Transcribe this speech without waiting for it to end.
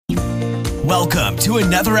Welcome to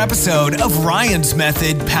another episode of Ryan's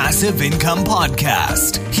Method Passive Income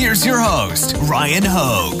Podcast. Here's your host, Ryan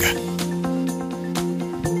Hogue.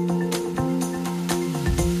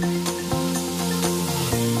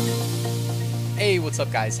 Hey, what's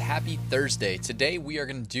up guys? Happy Thursday. Today we are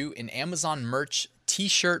going to do an Amazon merch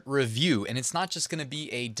t-shirt review, and it's not just going to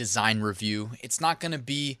be a design review. It's not going to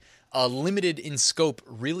be limited in scope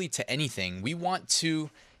really to anything. We want to,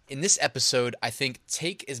 in this episode, I think,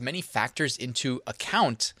 take as many factors into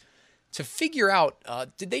account to figure out,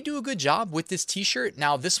 did they do a good job with this t-shirt?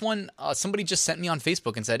 Now, this one, somebody just sent me on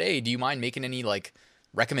Facebook and said, hey, do you mind making any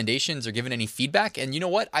recommendations or giving any feedback? And you know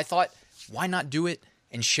what? I thought, why not do it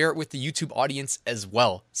and share it with the YouTube audience as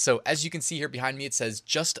well? So as you can see here behind me, it says,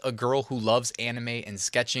 just a girl who loves anime and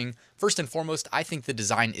sketching. First and foremost, I think the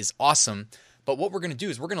design is awesome. But what we're going to do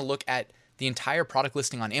is we're going to look at the entire product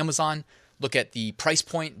listing on Amazon, look at the price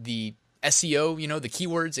point, the SEO, the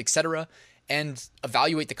keywords, etc., and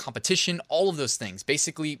evaluate the competition, all of those things.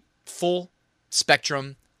 Basically, full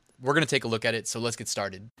spectrum. We're going to take a look at it, so let's get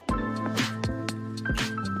started.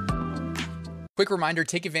 Quick reminder,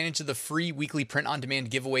 take advantage of the free weekly print-on-demand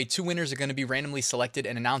giveaway. 2 winners are going to be randomly selected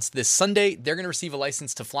and announced this Sunday. They're going to receive a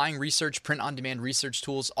license to Flying Research, print-on-demand research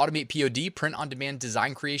tools, Automate POD, print-on-demand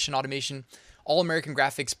design creation automation, All-American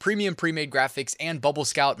Graphics, premium pre-made graphics, and Bubble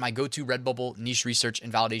Scout, my go-to Redbubble niche research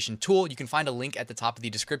and validation tool. You can find a link at the top of the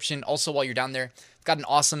description. Also, while you're down there, I've got an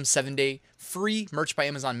awesome 7-day free Merch by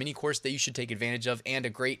Amazon mini course that you should take advantage of, and a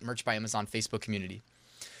great Merch by Amazon Facebook community.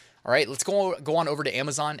 All right, let's go on over to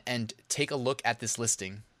Amazon and take a look at this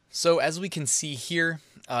listing. So as we can see here,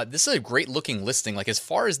 this is a great looking listing. As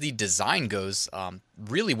far as the design goes,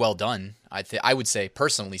 really well done. I would say,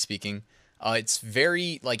 personally speaking, it's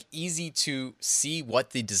very easy to see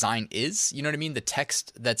what the design is. You know what I mean? The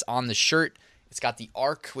text that's on the shirt, it's got the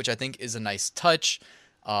arc, which I think is a nice touch.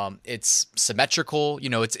 It's symmetrical,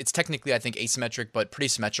 it's technically, I think, asymmetric, but pretty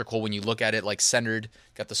symmetrical when you look at it, centered.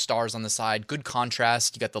 Got the stars on the side, good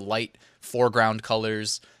contrast. You got the light foreground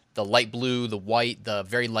colors, the light blue, the white, the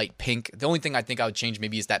very light pink. The only thing I think I would change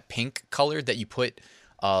maybe is that pink color that you put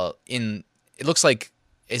in. It looks like,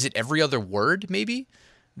 is it every other word maybe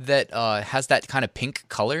that has that kind of pink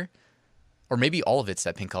color? Or maybe all of it's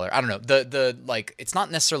that pink color. I don't know. The it's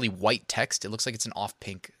not necessarily white text. It looks like it's an off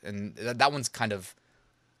pink, and that one's kind of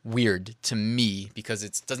weird to me because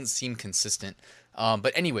it doesn't seem consistent.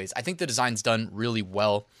 But anyways, I think the design's done really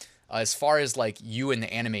well. As far as you in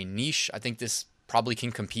the anime niche, I think this probably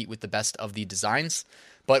can compete with the best of the designs.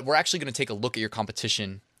 But we're actually going to take a look at your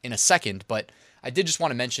competition in a second. But I did just want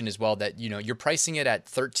to mention as well that you're pricing it at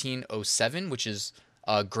 $13.07, which is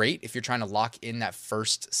great if you're trying to lock in that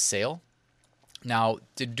first sale. Now,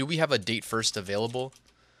 do we have a date first available?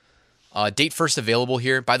 Date first available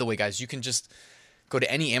here. By the way, guys, you can just go to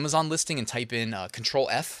any Amazon listing and type in Control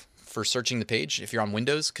F for searching the page. If you're on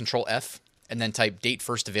Windows, Control F, and then type date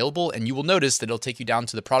first available, and you will notice that it'll take you down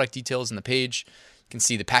to the product details in the page. You can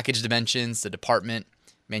see the package dimensions, the department,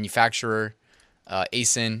 manufacturer,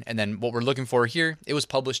 ASIN, and then what we're looking for here, it was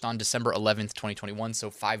published on December 11th, 2021, so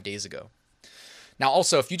 5 days ago. Now,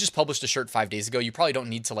 also, if you just published a shirt 5 days ago, you probably don't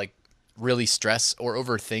need to really stress or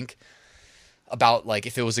overthink about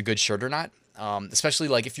if it was a good shirt or not. Especially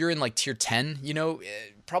if you're in tier 10,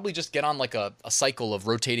 probably just get on a cycle of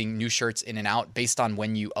rotating new shirts in and out based on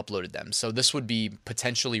when you uploaded them. So this would be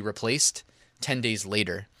potentially replaced 10 days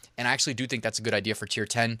later. And I actually do think that's a good idea for tier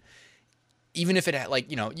 10. Even if it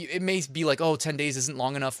it may be 10 days isn't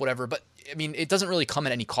long enough, whatever. But I mean, it doesn't really come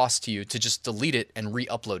at any cost to you to just delete it and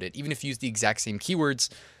re-upload it, even if you use the exact same keywords,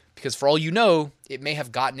 because for all you know, it may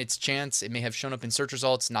have gotten its chance. It may have shown up in search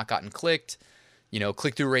results, not gotten clicked.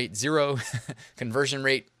 Click-through rate 0, conversion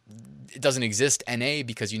rate, it doesn't exist, NA,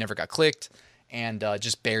 because you never got clicked, and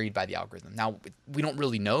just buried by the algorithm. Now, we don't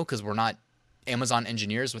really know because we're not Amazon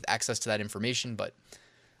engineers with access to that information, but,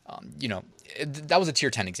 that was a tier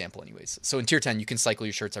 10 example anyways. So in tier 10, you can cycle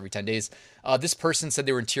your shirts every 10 days. This person said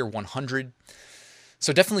they were in tier 100,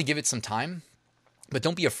 so definitely give it some time, but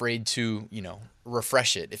don't be afraid to,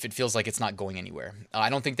 refresh it if it feels like it's not going anywhere. I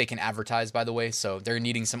don't think they can advertise, by the way, so they're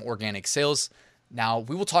needing some organic sales. Now,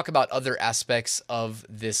 we will talk about other aspects of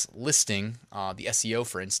this listing, the SEO,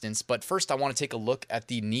 for instance. But first, I want to take a look at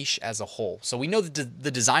the niche as a whole. So we know that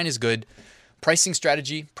the design is good. Pricing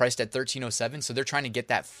strategy, priced at $13.07. So they're trying to get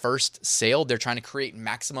that first sale. They're trying to create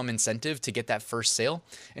maximum incentive to get that first sale.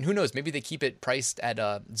 And who knows, maybe they keep it priced at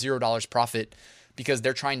 $0 profit because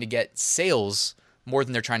they're trying to get sales more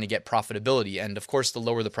than they're trying to get profitability. And of course, the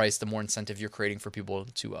lower the price, the more incentive you're creating for people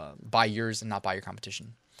to buy yours and not buy your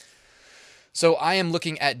competition. So I am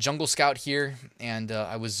looking at Jungle Scout here, and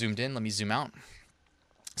I was zoomed in. Let me zoom out.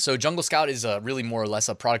 So Jungle Scout is really more or less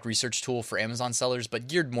a product research tool for Amazon sellers, but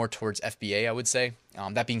geared more towards FBA, I would say.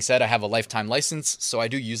 That being said, I have a lifetime license, so I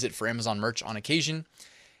do use it for Amazon merch on occasion.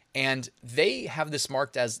 And they have this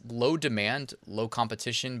marked as low demand, low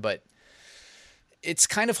competition, but it's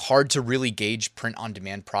kind of hard to really gauge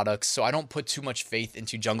print-on-demand products, so I don't put too much faith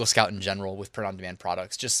into Jungle Scout in general with print-on-demand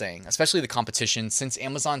products, just saying, especially the competition. Since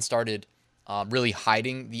Amazon started really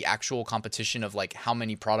hiding the actual competition of like how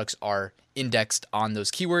many products are indexed on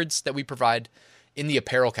those keywords that we provide in the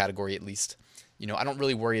apparel category, at least. I don't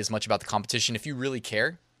really worry as much about the competition. If you really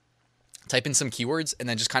care, type in some keywords and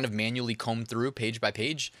then just kind of manually comb through page by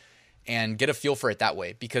page and get a feel for it that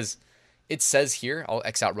way. Because it says here, I'll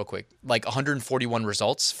X out real quick, like 141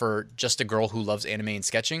 results for just a girl who loves anime and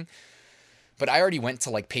sketching. But I already went to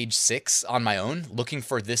like page 6 on my own looking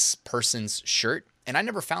for this person's shirt and I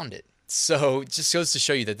never found it. So it just goes to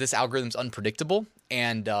show you that this algorithm's unpredictable,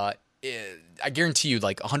 and I guarantee you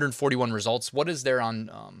like 141 results. What is there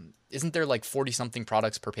on, isn't there like 40 something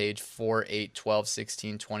products per page? 4, 8, 12,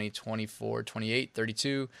 16, 20, 24, 28,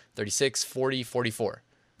 32, 36, 40, 44,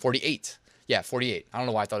 48. Yeah, 48. I don't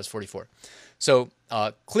know why I thought it was 44. So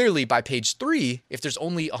clearly by page 3, if there's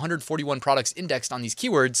only 141 products indexed on these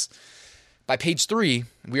keywords, by page 3,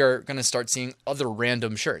 we are going to start seeing other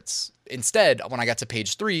random shirts. Instead, when I got to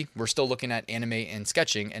page 3, we're still looking at anime and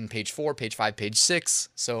sketching, and page 4, page 5, page 6.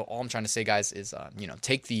 So all I'm trying to say, guys, is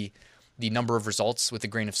take the number of results with a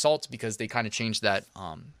grain of salt, because they kind of changed that.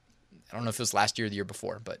 I don't know if it was last year or the year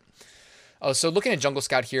before, but so looking at Jungle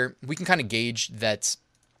Scout here, we can kind of gauge that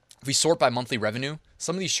if we sort by monthly revenue,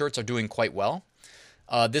 some of these shirts are doing quite well.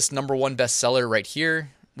 This number 1 bestseller right here,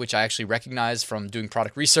 which I actually recognize from doing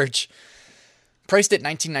product research, priced at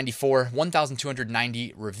 $19.94,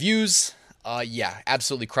 1,290 reviews. Yeah,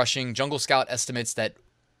 absolutely crushing. Jungle Scout estimates that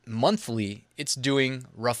monthly it's doing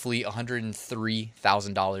roughly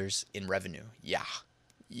 $103,000 in revenue. Yeah,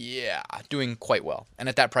 doing quite well. And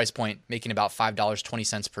at that price point, making about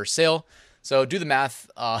 $5.20 per sale. So do the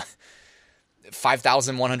math.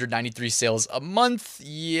 5,193 sales a month.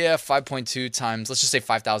 Yeah, 5.2 times, let's just say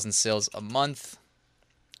 5,000 sales a month.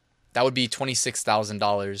 That would be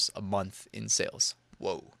 $26,000 a month in sales.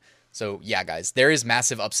 Whoa. So yeah, guys, there is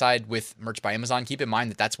massive upside with Merch by Amazon. Keep in mind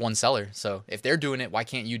that that's one seller. So if they're doing it, why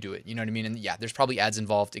can't you do it? You know what I mean? And yeah, there's probably ads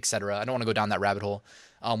involved, etc. I don't want to go down that rabbit hole.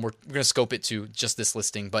 We're going to scope it to just this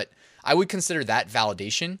listing, but I would consider that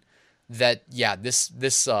validation that, yeah, this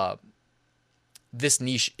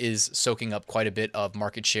niche is soaking up quite a bit of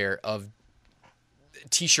market share of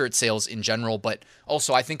t-shirt sales in general, but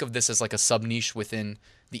also I think of this as like a sub niche within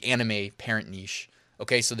the anime parent niche.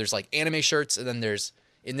 Okay, so there's like anime shirts, and then there's,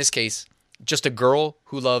 in this case, just a girl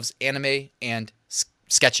who loves anime and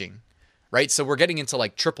sketching, right? So we're getting into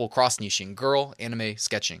like triple cross niching, girl, anime,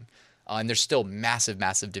 sketching. And there's still massive,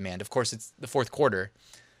 massive demand. Of course, it's the fourth quarter.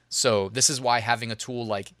 So this is why having a tool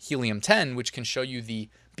like Helium 10, which can show you the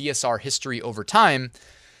BSR history over time,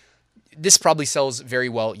 this probably sells very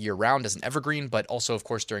well year round as an evergreen, but also, of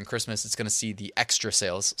course, during Christmas, it's going to see the extra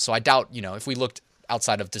sales. So I doubt, if we looked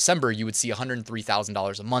outside of December, you would see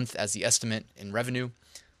 $103,000 a month as the estimate in revenue,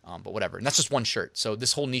 but whatever. And that's just one shirt. So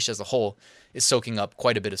this whole niche as a whole is soaking up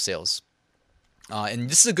quite a bit of sales. And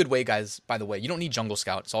this is a good way, guys, by the way. You don't need Jungle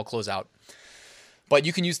Scout, so I'll close out. But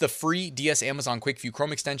you can use the free DS Amazon Quick View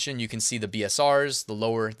Chrome extension. You can see the BSRs, the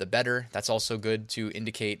lower, the better. That's also good to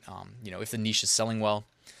indicate, if the niche is selling well.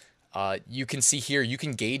 You can see here, you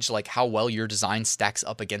can gauge like how well your design stacks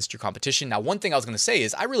up against your competition. Now, one thing I was going to say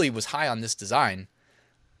is I really was high on this design.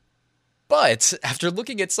 But after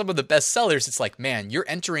looking at some of the best sellers, it's like, man, you're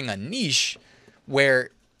entering a niche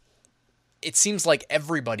where it seems like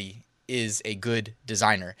everybody is a good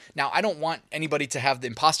designer. Now, I don't want anybody to have the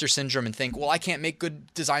imposter syndrome and think, well, I can't make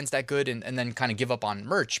good designs that good and then kind of give up on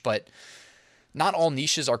merch. But not all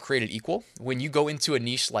niches are created equal. When you go into a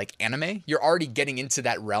niche like anime, you're already getting into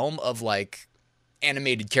that realm of like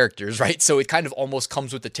animated characters, right? So it kind of almost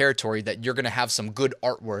comes with the territory that you're going to have some good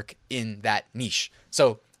artwork in that niche.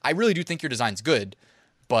 So I really do think your design's good,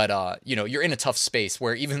 but you're in a tough space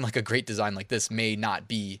where even like a great design like this may not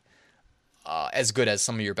be as good as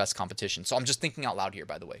some of your best competition. So I'm just thinking out loud here,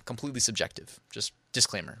 by the way, completely subjective, just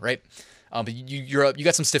disclaimer, right? But you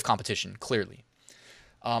got some stiff competition, clearly.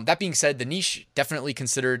 That being said, the niche definitely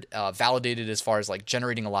considered validated as far as like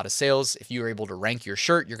generating a lot of sales. If you are able to rank your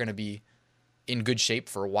shirt, you're going to be in good shape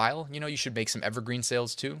for a while. You should make some evergreen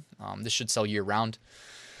sales too. This should sell year round.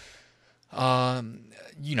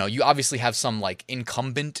 You obviously have some like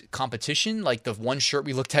incumbent competition, like the one shirt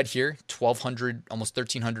we looked at here, 1,200, almost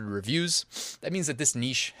 1,300 reviews. That means that this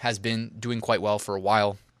niche has been doing quite well for a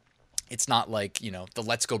while. It's not like, the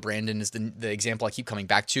Let's Go Brandon is the example I keep coming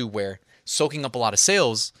back to, where soaking up a lot of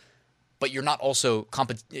sales, but you're not also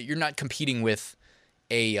you're not competing with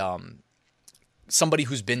a somebody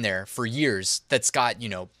who's been there for years that's got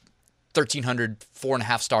 1,300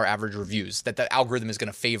 4.5-star average reviews that the algorithm is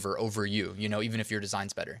going to favor over you, even if your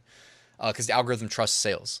design's better, because the algorithm trusts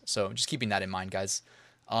sales. So just keeping that in mind, guys.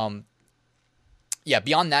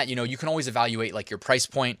 Beyond that, you can always evaluate like your price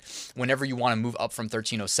point whenever you want to move up from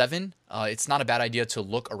 1307. It's not a bad idea to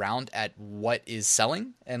look around at what is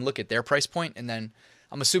selling and look at their price point. And then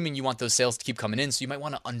I'm assuming you want those sales to keep coming in. So you might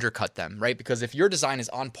want to undercut them, right? Because if your design is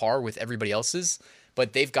on par with everybody else's,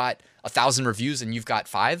 but they've got 1,000 reviews and you've got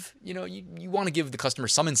 5, you want to give the customer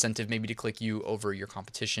some incentive maybe to click you over your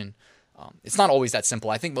competition. It's not always that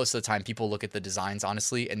simple. I think most of the time people look at the designs,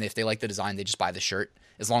 honestly, and if they like the design, they just buy the shirt,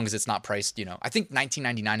 as long as it's not priced, I think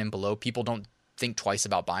 $19.99 and below, people don't think twice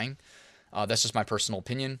about buying. That's just my personal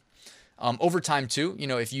opinion. Over time too,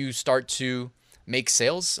 if you start to make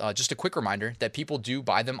sales, just a quick reminder that people do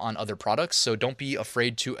buy them on other products. So don't be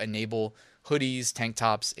afraid to enable hoodies, tank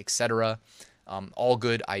tops, etc. All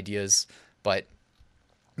good ideas. But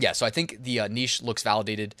yeah, so I think the niche looks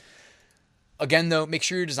validated. Again, though, make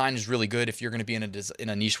sure your design is really good if you're going to be in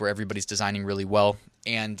a niche where everybody's designing really well.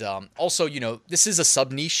 And also, this is a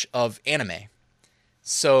sub niche of anime.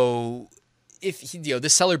 So if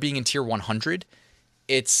this seller being in tier 100,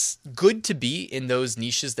 it's good to be in those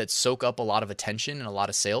niches that soak up a lot of attention and a lot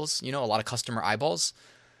of sales, a lot of customer eyeballs.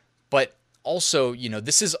 But also,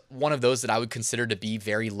 this is one of those that I would consider to be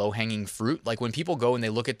very low-hanging fruit. Like when people go and they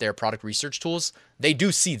look at their product research tools, they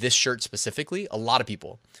do see this shirt specifically, a lot of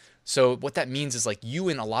people. So what that means is like you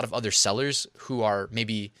and a lot of other sellers who are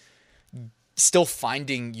maybe still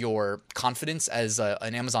finding your confidence as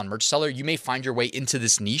an Amazon merch seller, you may find your way into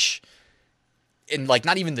this niche, and like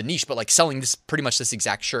not even the niche, but like selling pretty much this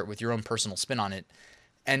exact shirt with your own personal spin on it.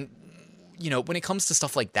 And when it comes to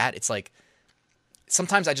stuff like that, it's like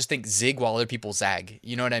sometimes I just think zig while other people zag.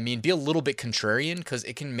 You know what I mean? Be a little bit contrarian, because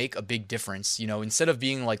it can make a big difference. Instead of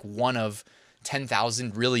being like one of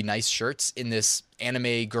 10,000 really nice shirts in this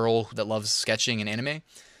anime girl that loves sketching and anime,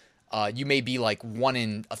 you may be like 1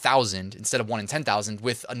 in 1,000 instead of 1 in 10,000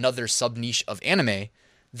 with another sub niche of anime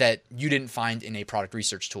that you didn't find in a product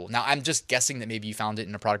research tool. Now, I'm just guessing that maybe you found it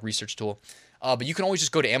in a product research tool, but you can always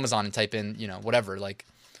just go to Amazon and type in, whatever, like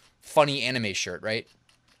funny anime shirt, right?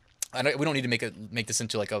 We don't need to make this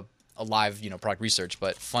into like a live, product research,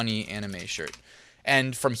 but funny anime shirt.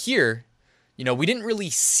 And from here, we didn't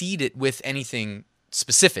really seed it with anything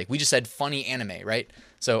specific. We just said funny anime, right?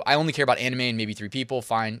 So I only care about anime and maybe 3 people,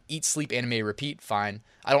 fine. Eat, sleep, anime, repeat, fine.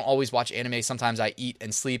 I don't always watch anime. Sometimes I eat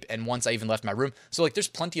and sleep, and once I even left my room. So like there's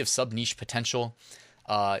plenty of sub-niche potential.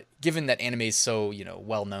 Given that anime is so,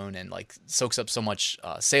 well known and like soaks up so much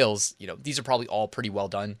sales, these are probably all pretty well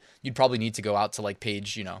done. You'd probably need to go out to like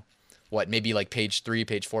page, maybe like page 3,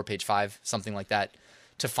 page 4, page 5, something like that,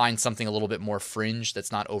 to find something a little bit more fringe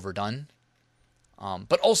that's not overdone.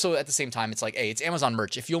 But also at the same time, it's like, hey, it's Amazon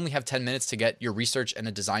merch. If you only have 10 minutes to get your research and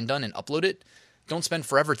a design done and upload it, don't spend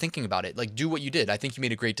forever thinking about it. Like, do what you did. I think you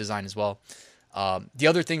made a great design as well. The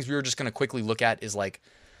other things we were just going to quickly look at is like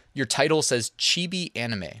your title says chibi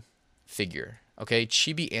anime figure. Okay,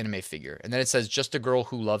 chibi anime figure. And then it says just a girl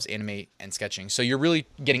who loves anime and sketching. So you're really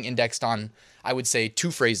getting indexed on, I would say,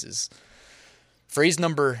 2 phrases. Phrase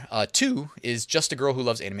number 2 is just a girl who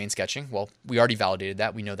loves anime and sketching. Well, we already validated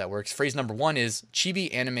that. We know that works. Phrase number 1 is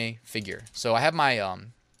chibi anime figure. So I have my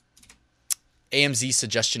AMZ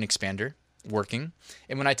suggestion expander working.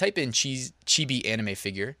 And when I type in chibi anime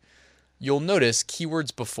figure, you'll notice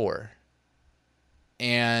keywords before.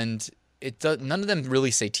 And none of them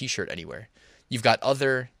really say t-shirt anywhere. You've got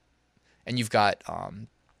other, and you've got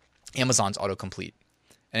Amazon's autocomplete.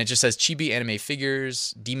 And it just says chibi anime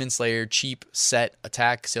figures, Demon Slayer, cheap, set,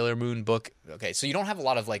 attack, Sailor Moon, book. Okay, so you don't have a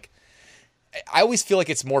lot of like, I always feel like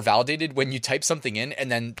it's more validated when you type something in and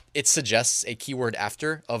then it suggests a keyword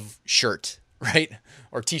after of shirt, right?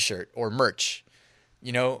 Or t-shirt or merch.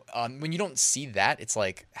 When you don't see that, it's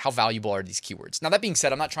like, how valuable are these keywords? Now, that being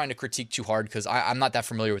said, I'm not trying to critique too hard because I'm not that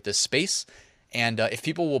familiar with this space. And if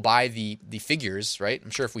people will buy the figures, right? I'm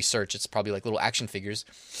sure if we search, it's probably like little action figures.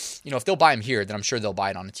 If they'll buy them here, then I'm sure they'll buy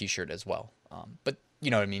it on a t-shirt as well. But you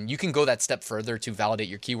know what I mean? You can go that step further to validate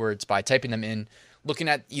your keywords by typing them in, looking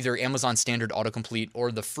at either Amazon standard autocomplete or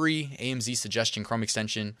the free AMZ suggestion Chrome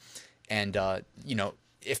extension. And,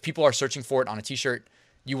 if people are searching for it on a t-shirt,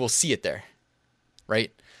 you will see it there,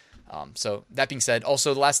 right? So that being said,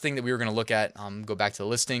 also the last thing that we were going to look at, go back to the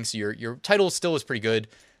listing. So your title still is pretty good.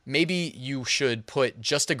 Maybe you should put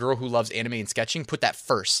just a girl who loves anime and sketching, put that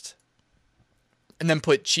first. and then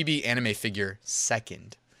put chibi anime figure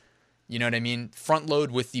second. You know what I mean? Front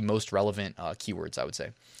load with the most relevant keywords, I would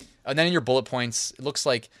say. And then in your bullet points, it looks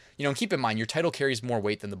like, keep in mind, your title carries more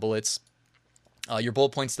weight than the bullets. Your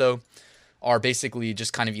bullet points, though, are basically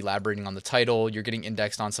just kind of elaborating on the title. You're getting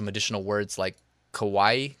indexed on some additional words like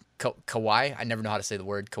kawaii. Kawaii. I never know how to say the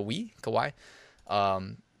word. Kawaii.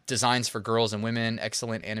 Designs for girls and women.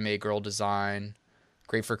 Excellent anime girl design.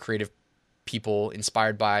 Great for creative people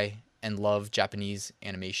inspired by and love Japanese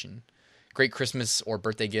animation. Great Christmas or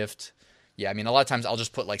birthday gift. Yeah, I mean, a lot of times I'll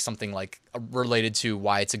just put like something like related to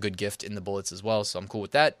why it's a good gift in the bullets as well. So I'm cool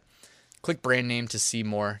with that. Click brand name to see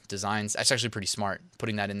more designs. That's actually pretty smart,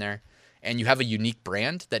 putting that in there. And you have a unique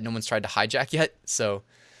brand that no one's tried to hijack yet. So,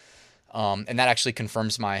 and that actually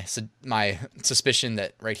confirms my suspicion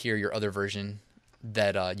that right here, your other version,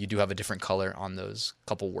 that you do have a different color on those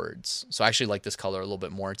couple words. So I actually like this color a little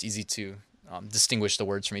bit more. It's easy to distinguish the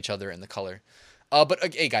words from each other in the color.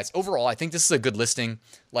 But hey guys, overall, I think this is a good listing.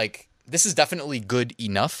 Like, this is definitely good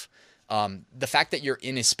enough. The fact that you're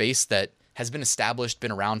in a space that has been established,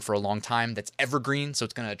 been around for a long time, that's evergreen, so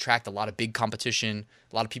it's going to attract a lot of big competition,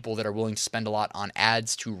 a lot of people that are willing to spend a lot on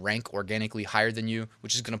ads to rank organically higher than you,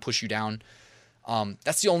 which is going to push you down.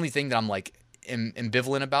 That's the only thing that I'm like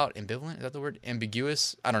ambivalent about. Ambivalent? Is that the word?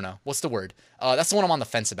 Ambiguous? I don't know. What's the word? That's the one I'm on the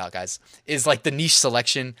fence about, guys, is like the niche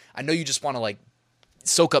selection. I know you just want to like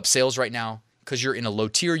soak up sales right now because you're in a low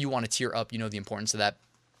tier. You want to tier up. You know the importance of that.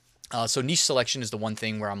 So niche selection is the one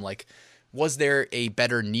thing where I'm like, was there a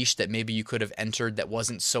better niche that maybe you could have entered that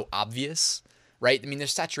wasn't so obvious, right? I mean,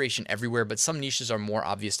 there's saturation everywhere, but some niches are more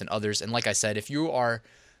obvious than others. And like I said, if you are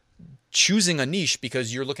choosing a niche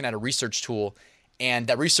because you're looking at a research tool and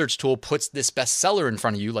that research tool puts this bestseller in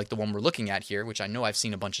front of you, like the one we're looking at here, which I know I've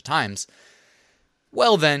seen a bunch of times,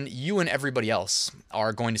 well, then you and everybody else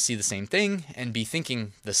are going to see the same thing and be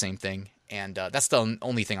thinking the same thing. And that's the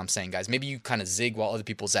only thing I'm saying, guys. Maybe you kind of zig while other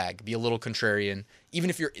people zag. Be a little contrarian. Even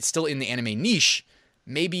if you're still in the anime niche,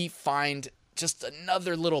 maybe find just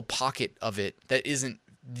another little pocket of it that isn't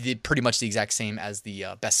pretty much the exact same as the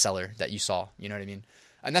bestseller that you saw. You know what I mean?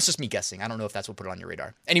 And that's just me guessing. I don't know if that's what put it on your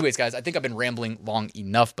radar. Anyways, guys, I think I've been rambling long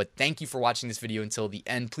enough, but thank you for watching this video until the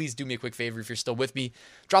end. Please do me a quick favor if you're still with me.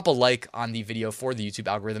 Drop a like on the video for the YouTube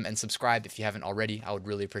algorithm and subscribe if you haven't already. I would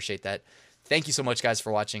really appreciate that. Thank you so much, guys,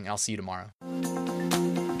 for watching. I'll see you tomorrow.